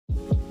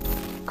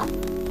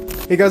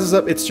Hey guys, what's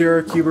up? It's JR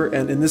Cuber,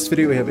 and in this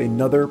video we have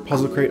another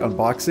Puzzlcrate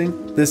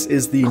unboxing. This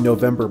is the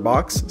November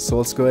box, so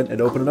let's go ahead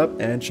and open it up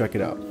and check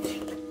it out.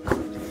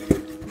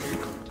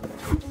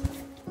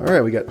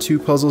 Alright, we got two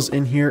puzzles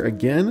in here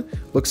again.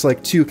 Looks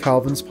like two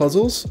Calvin's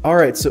puzzles.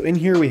 Alright, so in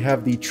here we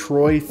have the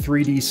Troy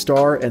 3D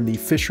Star and the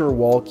Fisher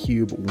Wall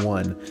Cube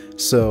 1.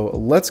 So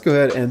let's go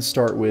ahead and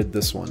start with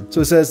this one. So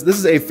it says, this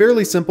is a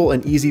fairly simple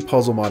and easy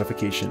puzzle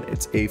modification.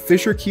 It's a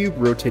Fisher Cube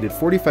rotated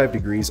 45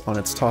 degrees on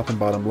its top and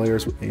bottom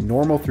layers with a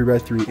normal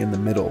 3x3 in the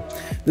middle.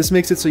 This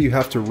makes it so you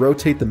have to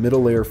rotate the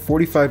middle layer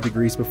 45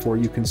 degrees before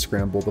you can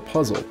scramble the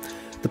puzzle.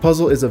 The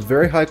puzzle is of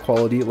very high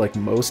quality like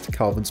most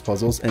Calvin's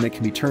puzzles, and it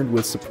can be turned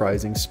with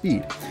surprising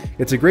speed.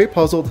 It's a great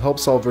puzzle to help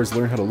solvers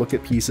learn how to look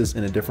at pieces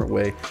in a different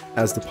way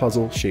as the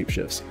puzzle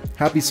shapeshifts.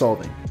 Happy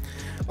solving!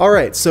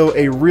 Alright, so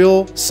a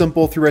real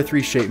simple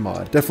 3x3 shape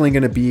mod. Definitely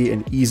going to be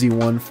an easy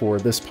one for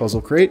this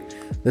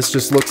Puzzlcrate. This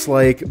just looks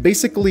like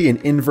basically an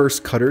inverse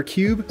cutter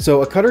cube.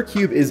 So a cutter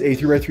cube is a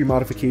 3x3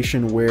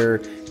 modification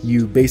where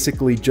you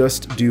basically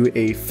just do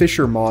a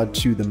Fisher mod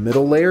to the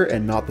middle layer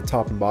and not the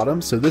top and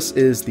bottom. So this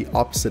is the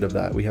opposite of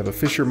that. We have a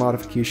Fisher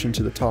modification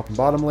to the top and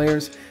bottom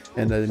layers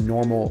and a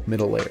normal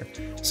middle layer.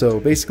 So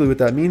basically what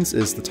that means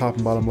is the top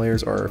and bottom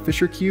layers are a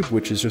Fisher cube,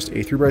 which is just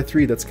a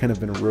 3x3 that's kind of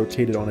been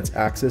rotated on its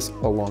axis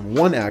along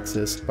one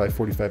axis by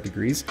 45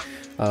 degrees.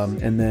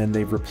 And then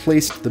they've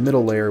replaced the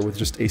middle layer with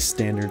just a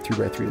standard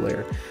 3x3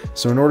 layer.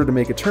 So in order to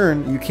make a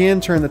turn, you can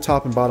turn the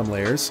top and bottom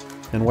layers.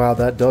 And wow,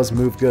 that does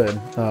move good.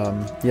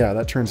 Yeah,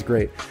 that turns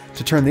great.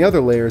 To turn the other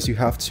layers, you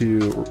have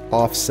to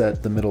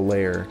offset the middle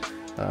layer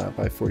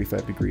by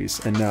 45 degrees,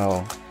 and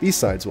now these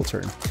sides will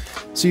turn.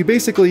 So you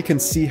basically can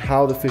see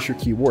how the Fisher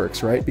cube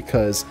works, right?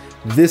 Because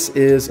this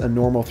is a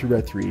normal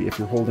 3x3 if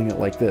you're holding it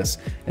like this.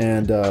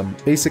 And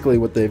basically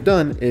what they've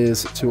done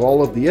is to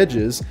all of the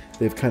edges,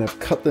 they've kind of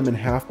cut them in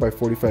half by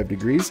 45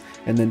 degrees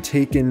and then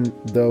taken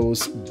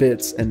those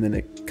bits and then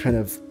it kind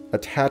of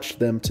attached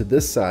them to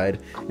this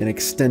side and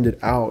extended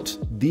out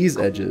these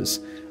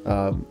edges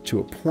to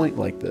a point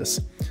like this.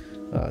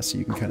 So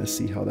you can kind of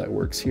see how that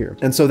works here.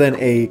 And so then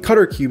a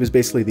cutter cube is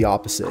basically the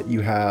opposite.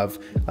 You have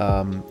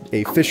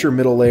a Fisher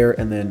middle layer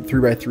and then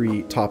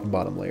 3x3 top and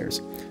bottom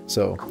layers.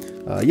 So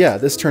yeah,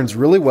 this turns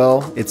really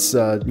well. It's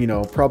you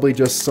know, probably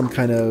just some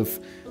kind of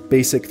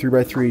basic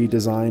 3x3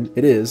 design.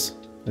 It is,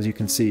 as you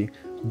can see,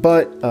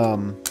 but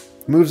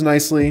moves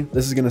nicely.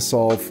 This is going to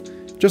solve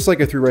just like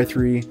a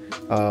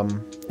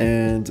 3x3.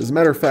 And as a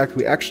matter of fact,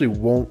 we actually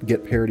won't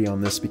get parity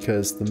on this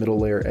because the middle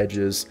layer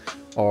edges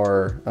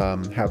are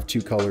have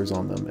two colors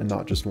on them and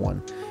not just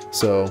one.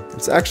 So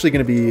it's actually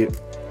going to be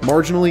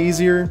marginally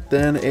easier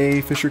than a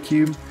Fisher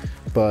cube,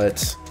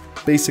 but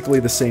basically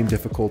the same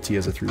difficulty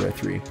as a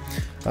 3x3.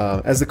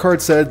 As the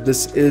card said,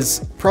 this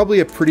is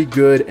probably a pretty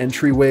good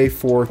entryway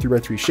for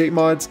 3x3 shape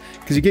mods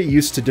because you get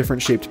used to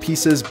different shaped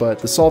pieces, but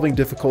the solving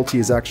difficulty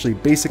is actually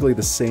basically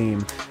the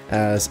same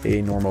as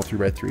a normal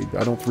 3x3.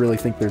 I don't really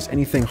think there's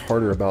anything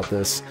harder about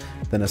this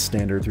than a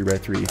standard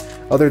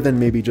 3x3, other than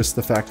maybe just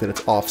the fact that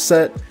it's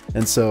offset,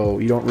 and so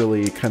you don't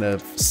really kind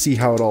of see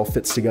how it all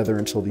fits together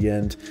until the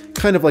end.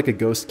 Kind of like a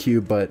ghost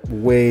cube, but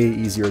way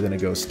easier than a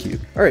ghost cube.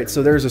 All right,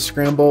 so there's a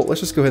scramble.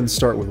 Let's just go ahead and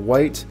start with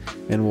white,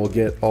 and we'll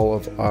get all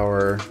of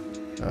our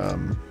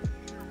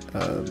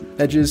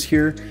edges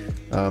here.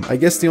 I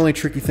guess the only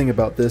tricky thing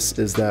about this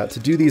is that to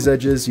do these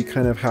edges, you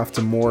kind of have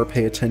to more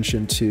pay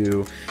attention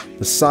to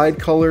the side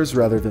colors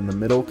rather than the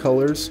middle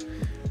colors,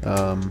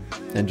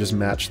 and just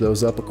match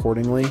those up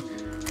accordingly.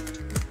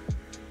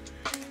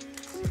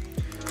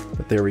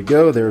 But there we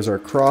go, there's our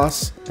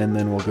cross, and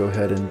then we'll go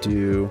ahead and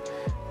do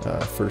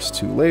first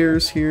two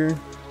layers here,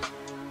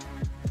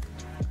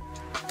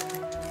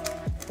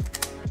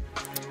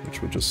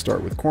 which will just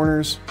start with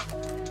corners.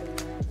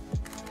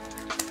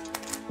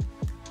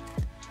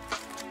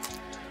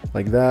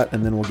 Like that,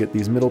 and then we'll get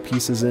these middle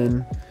pieces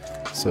in.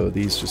 So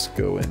these just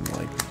go in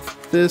like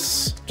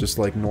this, just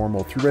like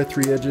normal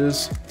 3x3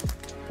 edges.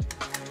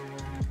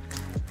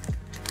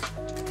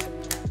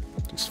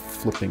 Just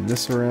flipping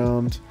this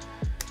around,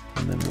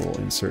 and then we'll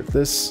insert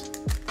this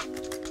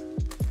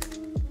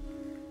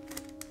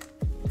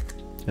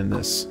and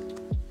this.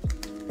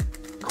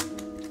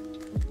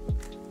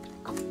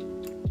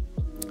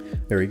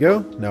 There we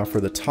go. Now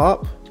for the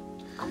top,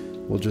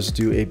 we'll just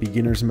do a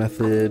beginner's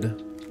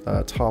method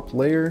top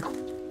layer,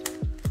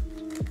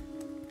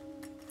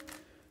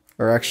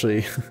 or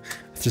actually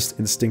just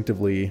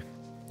instinctively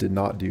did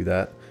not do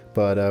that,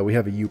 but we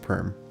have a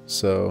U-perm,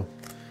 so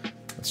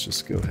let's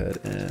just go ahead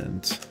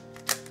and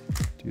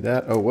do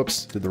that. Oh,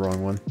 whoops, did the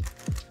wrong one.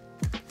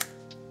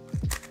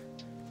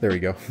 There we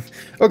go.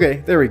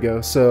 Okay, there we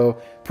go.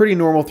 So pretty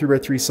normal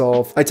 3x3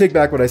 solve. I take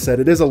back what I said.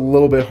 It is a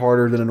little bit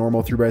harder than a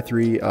normal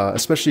 3x3,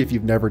 especially if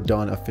you've never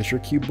done a Fisher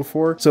cube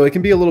before. So it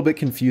can be a little bit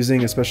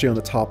confusing, especially on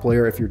the top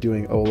layer if you're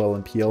doing OLL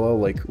and PLL,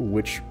 like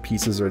which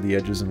pieces are the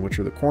edges and which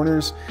are the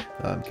corners,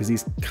 because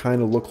these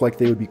kind of look like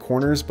they would be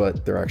corners,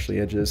 but they're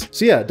actually edges.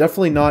 So yeah,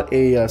 definitely not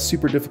a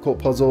super difficult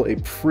puzzle, a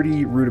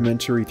pretty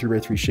rudimentary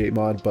 3x3 shape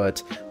mod,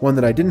 but one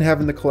that I didn't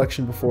have in the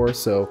collection before,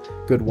 so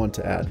good one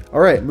to add. All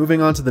right,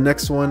 moving on to the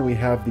next one, we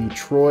have the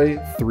Troy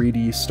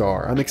 3D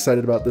Star. I'm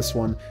excited about this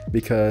one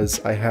because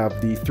I have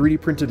the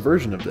 3D printed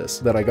version of this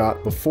that I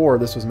got before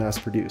this was mass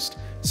produced.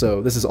 So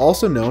this is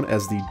also known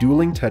as the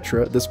Dueling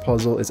Tetra. This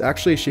puzzle is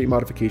actually a shape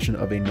modification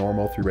of a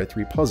normal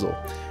 3x3 puzzle.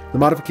 The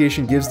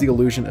modification gives the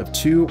illusion of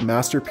two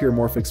master pure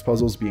Morphix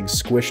puzzles being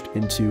squished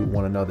into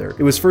one another.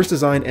 It was first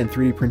designed and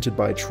 3D printed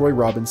by Troy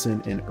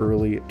Robinson in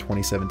early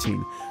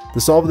 2017.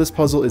 The solve of this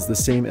puzzle is the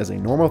same as a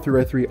normal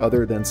 3x3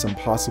 other than some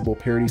possible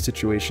parity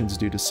situations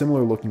due to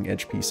similar looking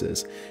edge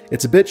pieces.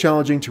 It's a bit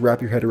challenging to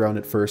wrap your head around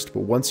at first,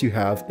 but once you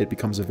have, it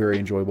becomes a very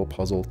enjoyable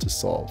puzzle to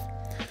solve.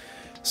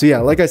 So yeah,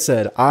 like I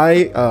said,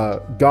 I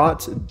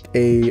got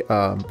a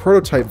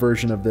prototype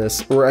version of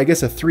this, or I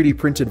guess a 3D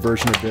printed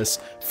version of this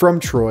from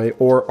Troy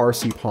or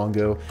RC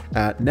Pongo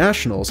at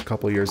Nationals a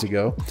couple years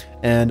ago,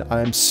 and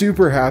I'm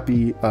super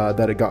happy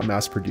that it got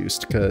mass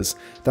produced because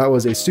that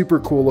was a super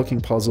cool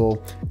looking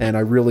puzzle and I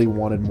really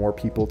wanted more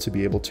people to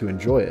be able to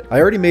enjoy it. I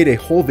already made a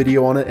whole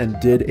video on it and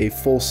did a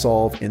full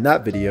solve in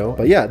that video,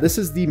 but yeah, this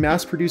is the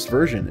mass produced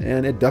version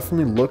and it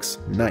definitely looks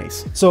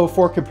nice. So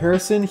for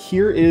comparison,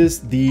 here is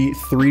the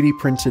 3D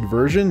printed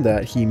version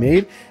that he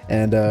made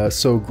and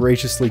so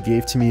graciously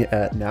gave to me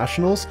at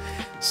Nationals.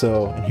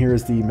 So, and here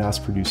is the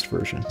mass-produced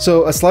version.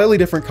 So a slightly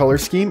different color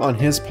scheme. On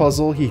his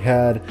puzzle, he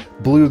had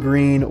blue,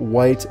 green,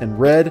 white, and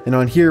red. And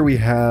on here we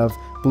have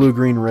blue,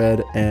 green,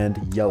 red,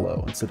 and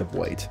yellow instead of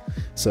white.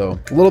 So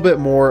a little bit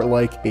more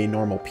like a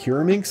normal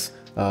Pyraminx.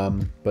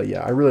 But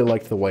yeah, I really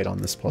liked the white on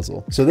this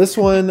puzzle. So this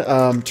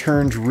one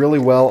turned really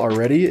well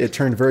already. It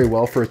turned very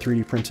well for a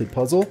 3D printed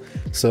puzzle.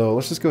 So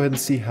let's just go ahead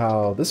and see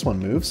how this one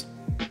moves.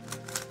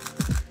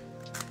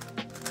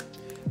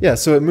 Yeah,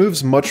 so it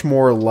moves much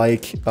more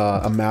like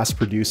a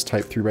mass-produced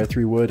type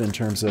 3x3 would in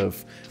terms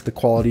of the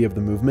quality of the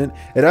movement.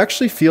 It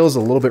actually feels a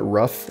little bit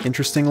rough,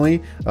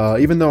 interestingly,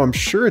 even though I'm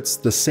sure it's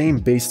the same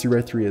base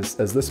 3x3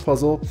 as this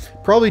puzzle,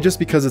 probably just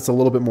because it's a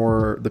little bit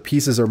more, the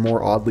pieces are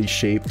more oddly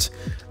shaped,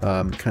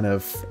 kind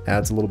of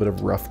adds a little bit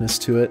of roughness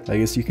to it. I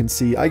guess you can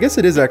see, I guess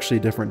it is actually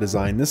a different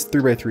design. This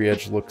 3x3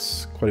 edge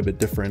looks quite a bit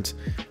different.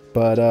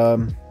 But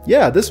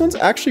yeah, this one's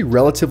actually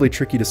relatively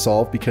tricky to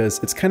solve because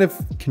it's kind of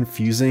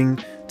confusing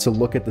to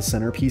look at the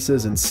center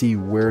pieces and see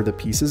where the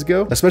pieces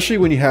go, especially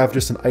when you have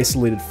just an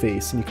isolated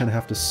face and you kind of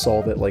have to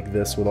solve it like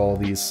this with all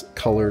these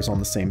colors on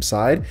the same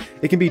side.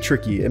 It can be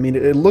tricky. I mean,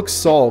 it looks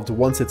solved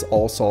once it's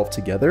all solved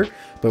together,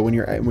 but when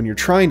you're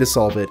trying to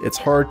solve it, it's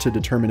hard to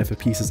determine if a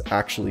piece is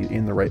actually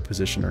in the right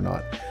position or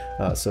not.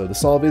 So the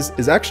solve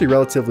is actually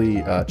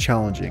relatively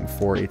challenging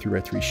for a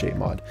 3x3 shape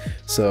mod.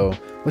 So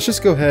let's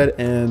just go ahead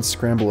and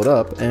scramble it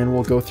up and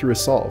we'll go through a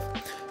solve.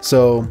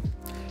 So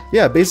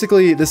yeah,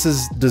 basically this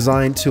is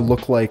designed to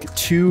look like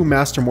two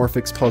Master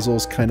Morphix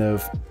puzzles kind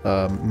of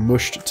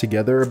mushed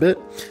together a bit,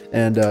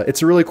 and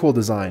it's a really cool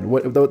design.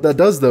 What that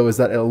does though is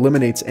that it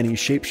eliminates any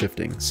shape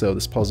shifting, so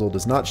this puzzle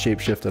does not shape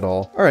shift at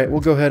all. All right,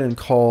 we'll go ahead and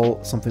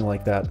call something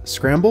like that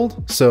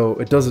scrambled. So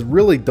it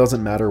really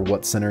doesn't matter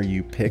what center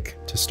you pick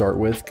to start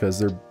with because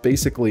they're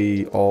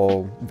basically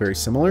all very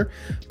similar,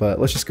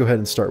 but let's just go ahead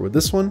and start with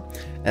this one,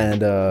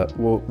 and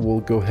we'll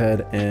go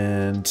ahead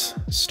and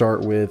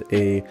start with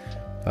a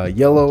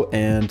yellow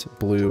and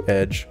blue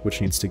edge,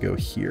 which needs to go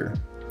here.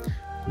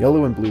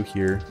 Yellow and blue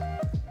here.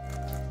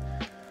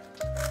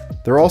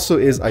 There also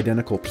is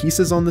identical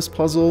pieces on this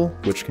puzzle,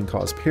 which can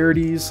cause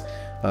parities,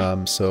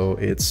 so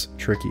it's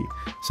tricky.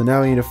 So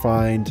now we need to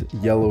find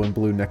yellow and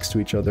blue next to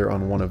each other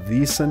on one of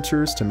these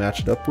centers to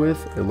match it up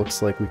with. It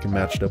looks like we can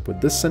match it up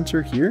with this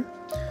center here.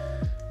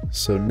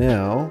 So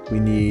now we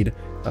need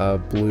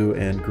blue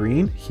and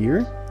green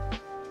here,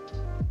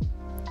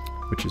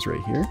 which is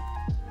right here.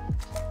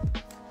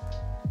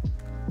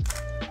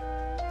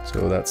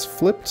 So that's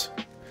flipped.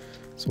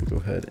 So we'll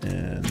go ahead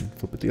and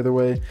flip it the other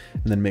way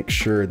and then make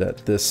sure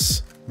that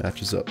this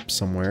matches up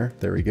somewhere.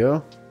 There we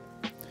go.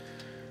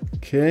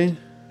 Okay.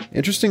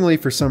 Interestingly,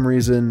 for some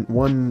reason,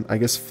 one, I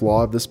guess,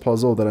 flaw of this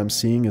puzzle that I'm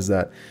seeing is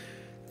that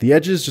the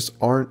edges just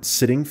aren't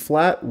sitting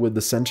flat with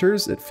the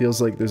centers. It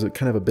feels like there's a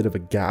kind of a bit of a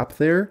gap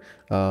there,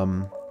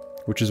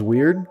 which is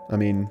weird. I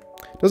mean,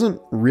 it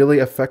doesn't really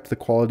affect the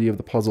quality of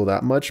the puzzle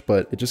that much,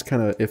 but it just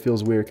kind of, it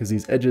feels weird because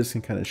these edges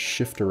can kind of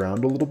shift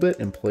around a little bit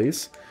in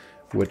place,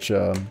 which,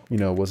 you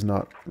know, was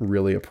not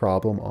really a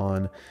problem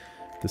on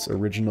this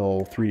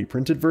original 3D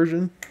printed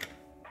version.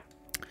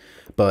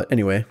 But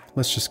anyway,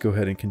 let's just go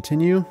ahead and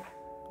continue.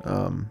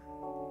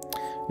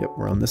 Yep,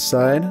 we're on this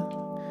side.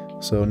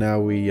 So now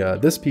we,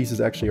 this piece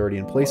is actually already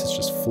in place. It's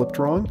just flipped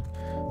wrong.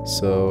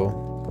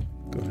 So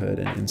go ahead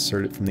and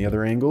insert it from the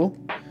other angle.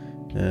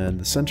 And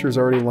the center is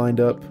already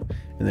lined up.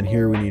 And then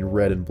here we need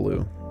red and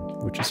blue,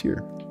 which is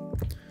here.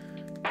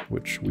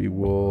 which we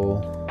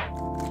will...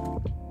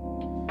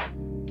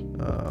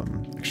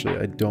 actually,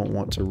 I don't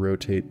want to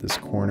rotate this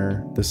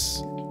corner,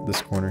 this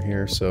corner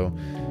here, so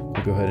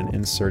we'll go ahead and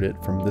insert it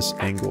from this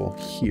angle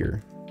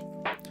here.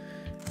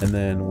 And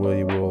then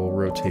we will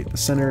rotate the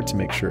center to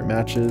make sure it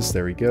matches.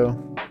 There we go.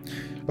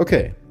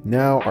 Okay,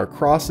 now our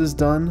cross is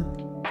done,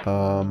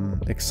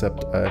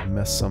 except I've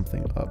messed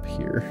something up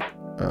here.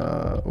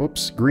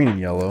 Whoops, green and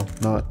yellow,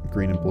 not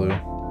green and blue.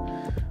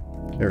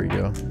 There we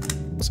go.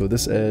 So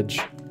this edge,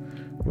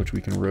 which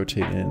we can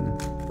rotate in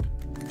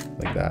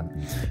like that.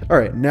 All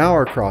right, now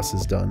our cross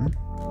is done.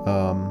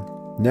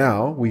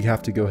 Now we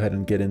have to go ahead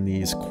and get in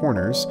these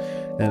corners.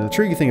 And the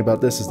tricky thing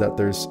about this is that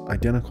there's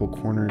identical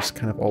corners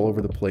kind of all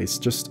over the place,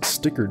 just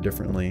stickered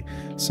differently.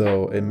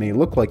 So it may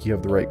look like you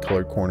have the right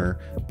colored corner,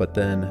 but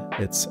then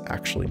it's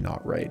actually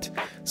not right.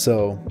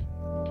 So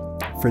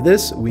for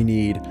this, we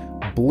need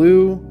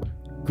blue,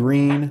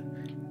 green,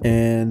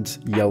 and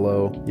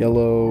yellow,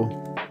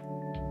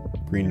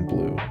 green and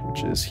blue,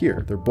 which is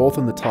here. They're both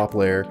in the top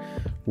layer.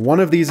 One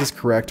of these is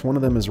correct, one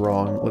of them is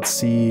wrong. Let's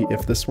see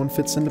if this one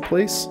fits into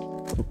place.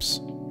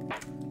 Oops.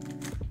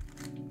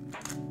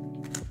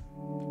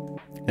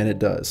 And it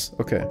does.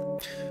 Okay.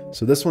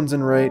 So this one's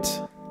in right.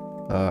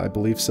 I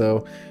believe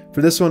so.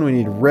 For this one, we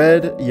need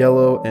red,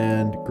 yellow,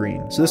 and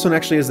green. So this one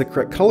actually has the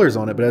correct colors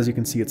on it, but as you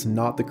can see, it's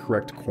not the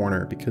correct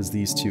corner because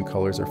these two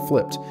colors are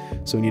flipped.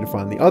 So we need to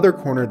find the other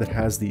corner that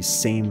has these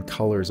same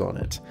colors on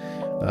it,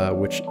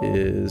 which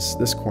is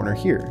this corner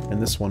here.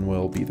 And this one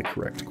will be the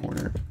correct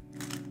corner.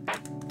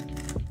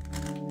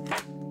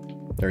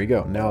 There you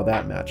go. Now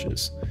that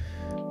matches.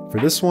 For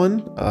this one,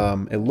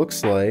 it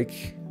looks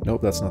like...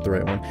 Nope, that's not the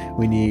right one.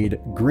 We need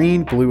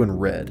green, blue,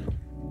 and red.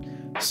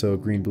 So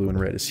green, blue, and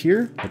red is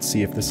here. Let's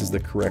see if this is the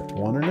correct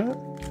one or not.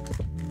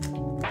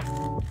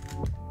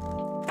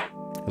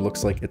 It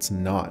looks like it's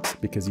not,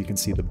 because you can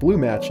see the blue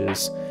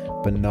matches,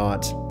 but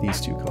not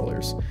these two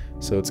colors.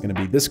 So it's going to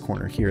be this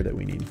corner here that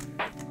we need.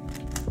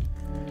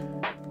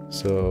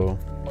 So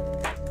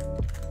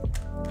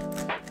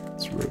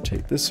let's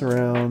rotate this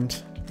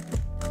around.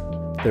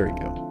 There we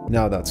go.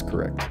 Now that's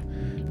correct.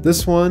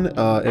 This one,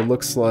 it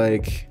looks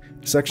like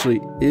this actually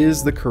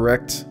is the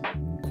correct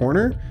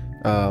corner,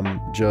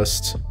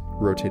 just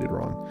rotated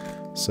wrong.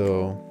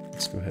 So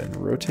let's go ahead and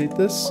rotate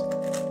this.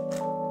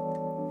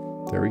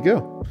 There we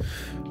go.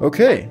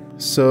 Okay,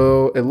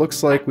 so it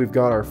looks like we've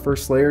got our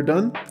first layer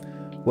done.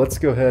 Let's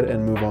go ahead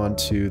and move on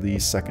to the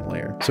second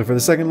layer. So for the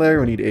second layer,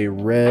 we need a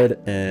red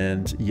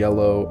and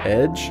yellow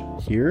edge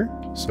here.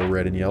 So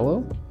red and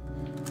yellow.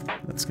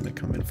 That's going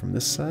to come in from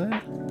this side.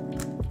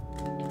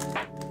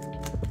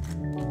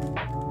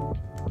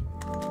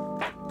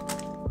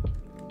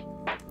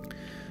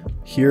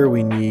 Here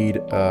we need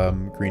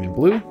green and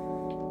blue.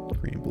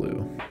 Green and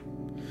blue.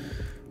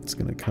 It's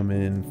going to come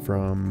in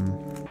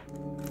from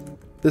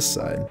this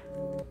side.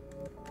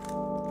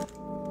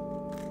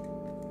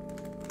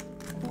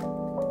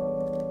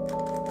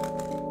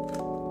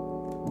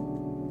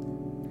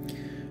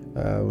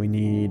 We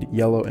need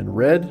yellow and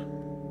red.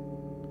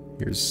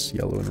 Here's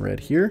yellow and red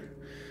here.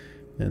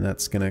 And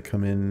that's going to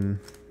come in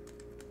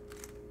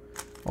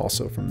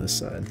also from this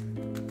side.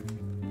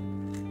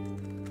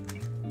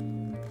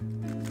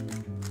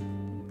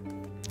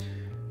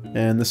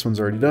 And this one's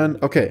already done.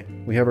 Okay,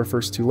 we have our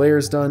first two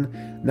layers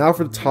done. Now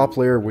for the top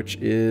layer, which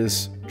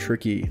is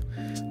tricky.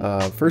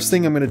 First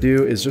thing I'm going to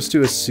do is just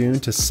do a soon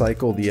to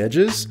cycle the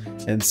edges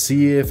and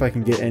see if I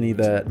can get any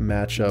that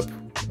match up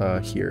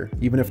here,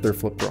 even if they're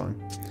flipped wrong.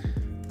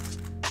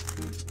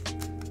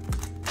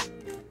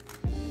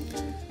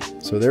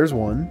 So there's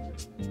one,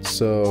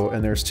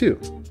 and there's two.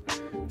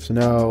 So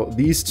now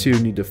these two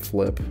need to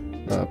flip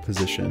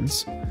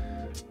positions.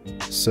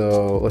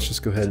 So let's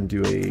just go ahead and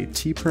do a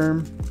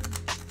T-perm.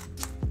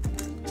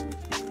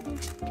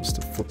 Just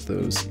to flip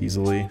those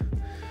easily.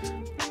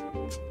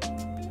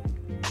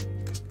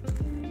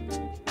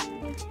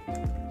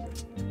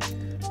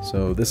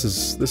 So this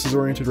is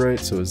oriented right,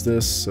 so is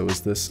this,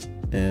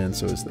 and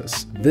so is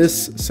this.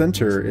 This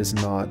center is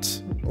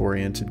not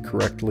oriented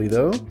correctly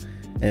though,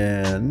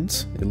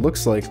 and it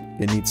looks like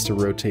it needs to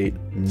rotate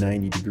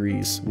 90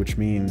 degrees, which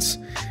means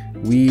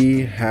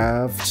we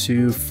have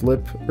to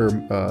flip or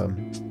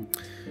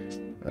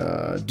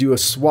do a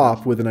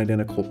swap with an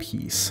identical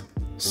piece.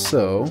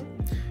 So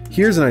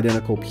here's an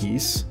identical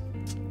piece.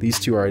 These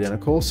two are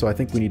identical, so I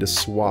think we need to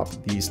swap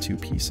these two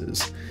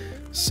pieces.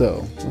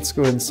 So let's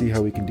go ahead and see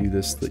how we can do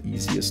this the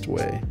easiest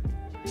way.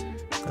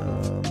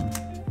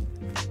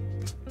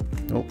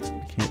 Nope,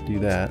 can't do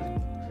that.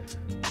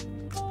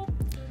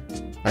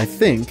 I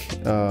think,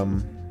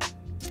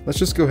 let's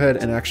just go ahead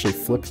and actually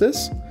flip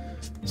this.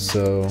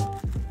 So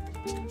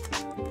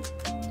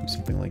do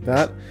something like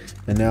that.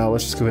 And now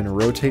let's just go ahead and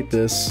rotate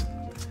this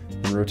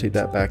and rotate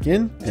that back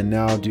in. And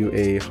now do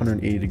a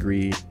 180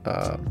 degree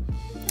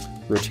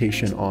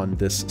rotation on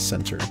this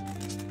center.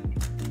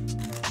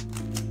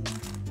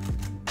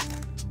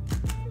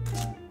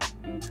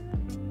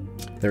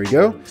 There we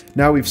go.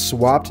 Now we've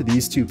swapped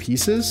these two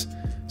pieces.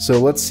 So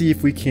let's see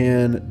if we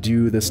can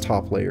do this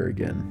top layer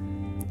again.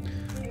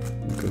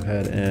 Go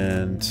ahead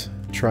and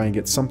try and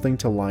get something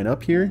to line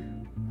up here.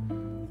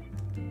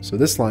 So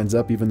this lines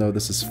up even though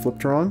this is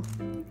flipped wrong.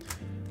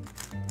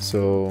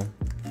 So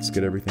let's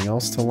get everything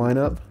else to line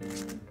up.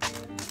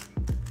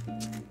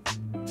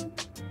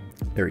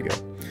 There we go.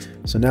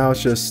 So now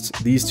it's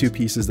just these two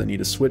pieces that need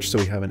to switch, so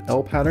we have an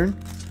L pattern.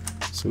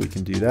 So we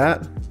can do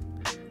that.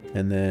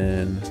 And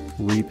then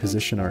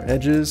reposition our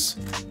edges.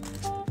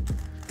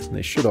 And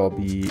they should all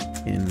be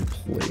in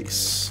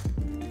place.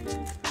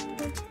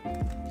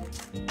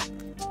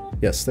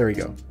 Yes, there we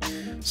go.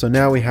 So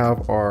now we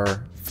have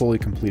our fully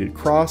completed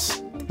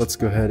cross. Let's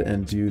go ahead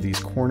and do these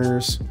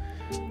corners,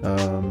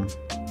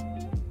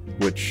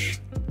 which,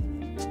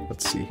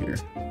 let's see here.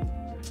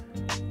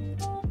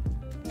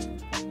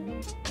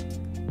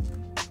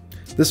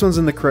 This one's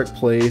in the correct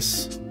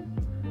place.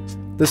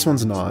 This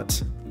one's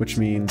not, which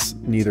means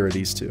neither of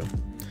these two.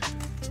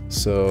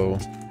 So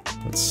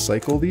let's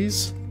cycle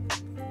these.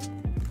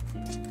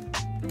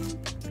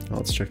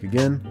 Let's check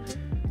again.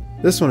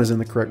 This one is in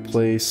the correct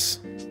place.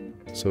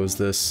 So is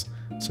this.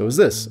 So is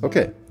this.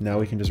 Okay, now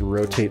we can just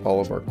rotate all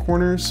of our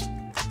corners.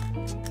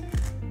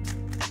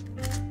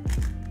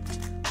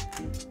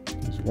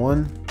 There's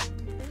one.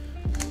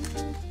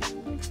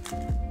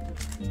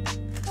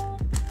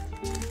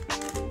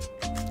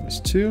 There's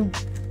two.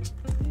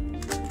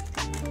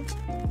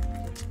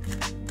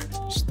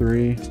 There's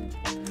three.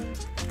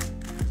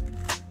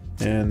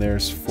 And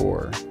there's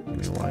four. Let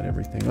me line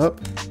everything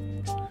up.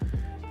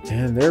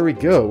 And there we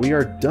go, we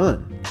are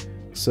done.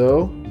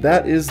 So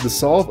that is the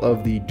solve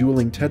of the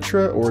Dueling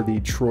Tetra, or the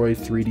Troy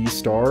 3D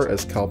Star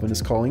as Calvin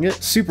is calling it.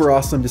 Super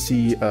awesome to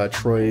see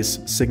Troy's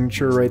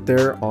signature right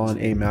there on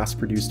a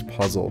mass-produced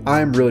puzzle.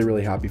 I'm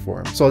really happy for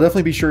him. So I'll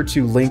definitely be sure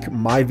to link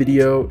my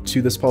video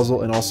to this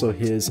puzzle and also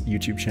his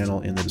YouTube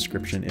channel in the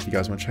description if you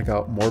guys want to check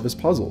out more of his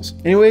puzzles.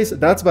 Anyways,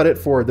 that's about it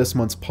for this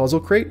month's Puzzle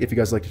Crate. If you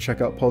guys like to check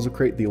out Puzzle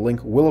Crate, the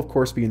link will of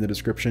course be in the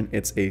description.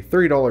 It's a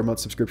 $30 a month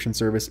subscription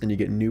service and you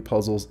get new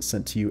puzzles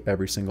sent to you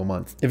every single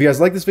month. If you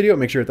guys like this video,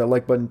 make sure to hit that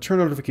like button, turn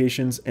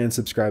notifications, and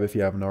subscribe if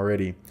you haven't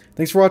already.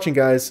 Thanks for watching,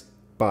 guys.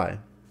 Bye.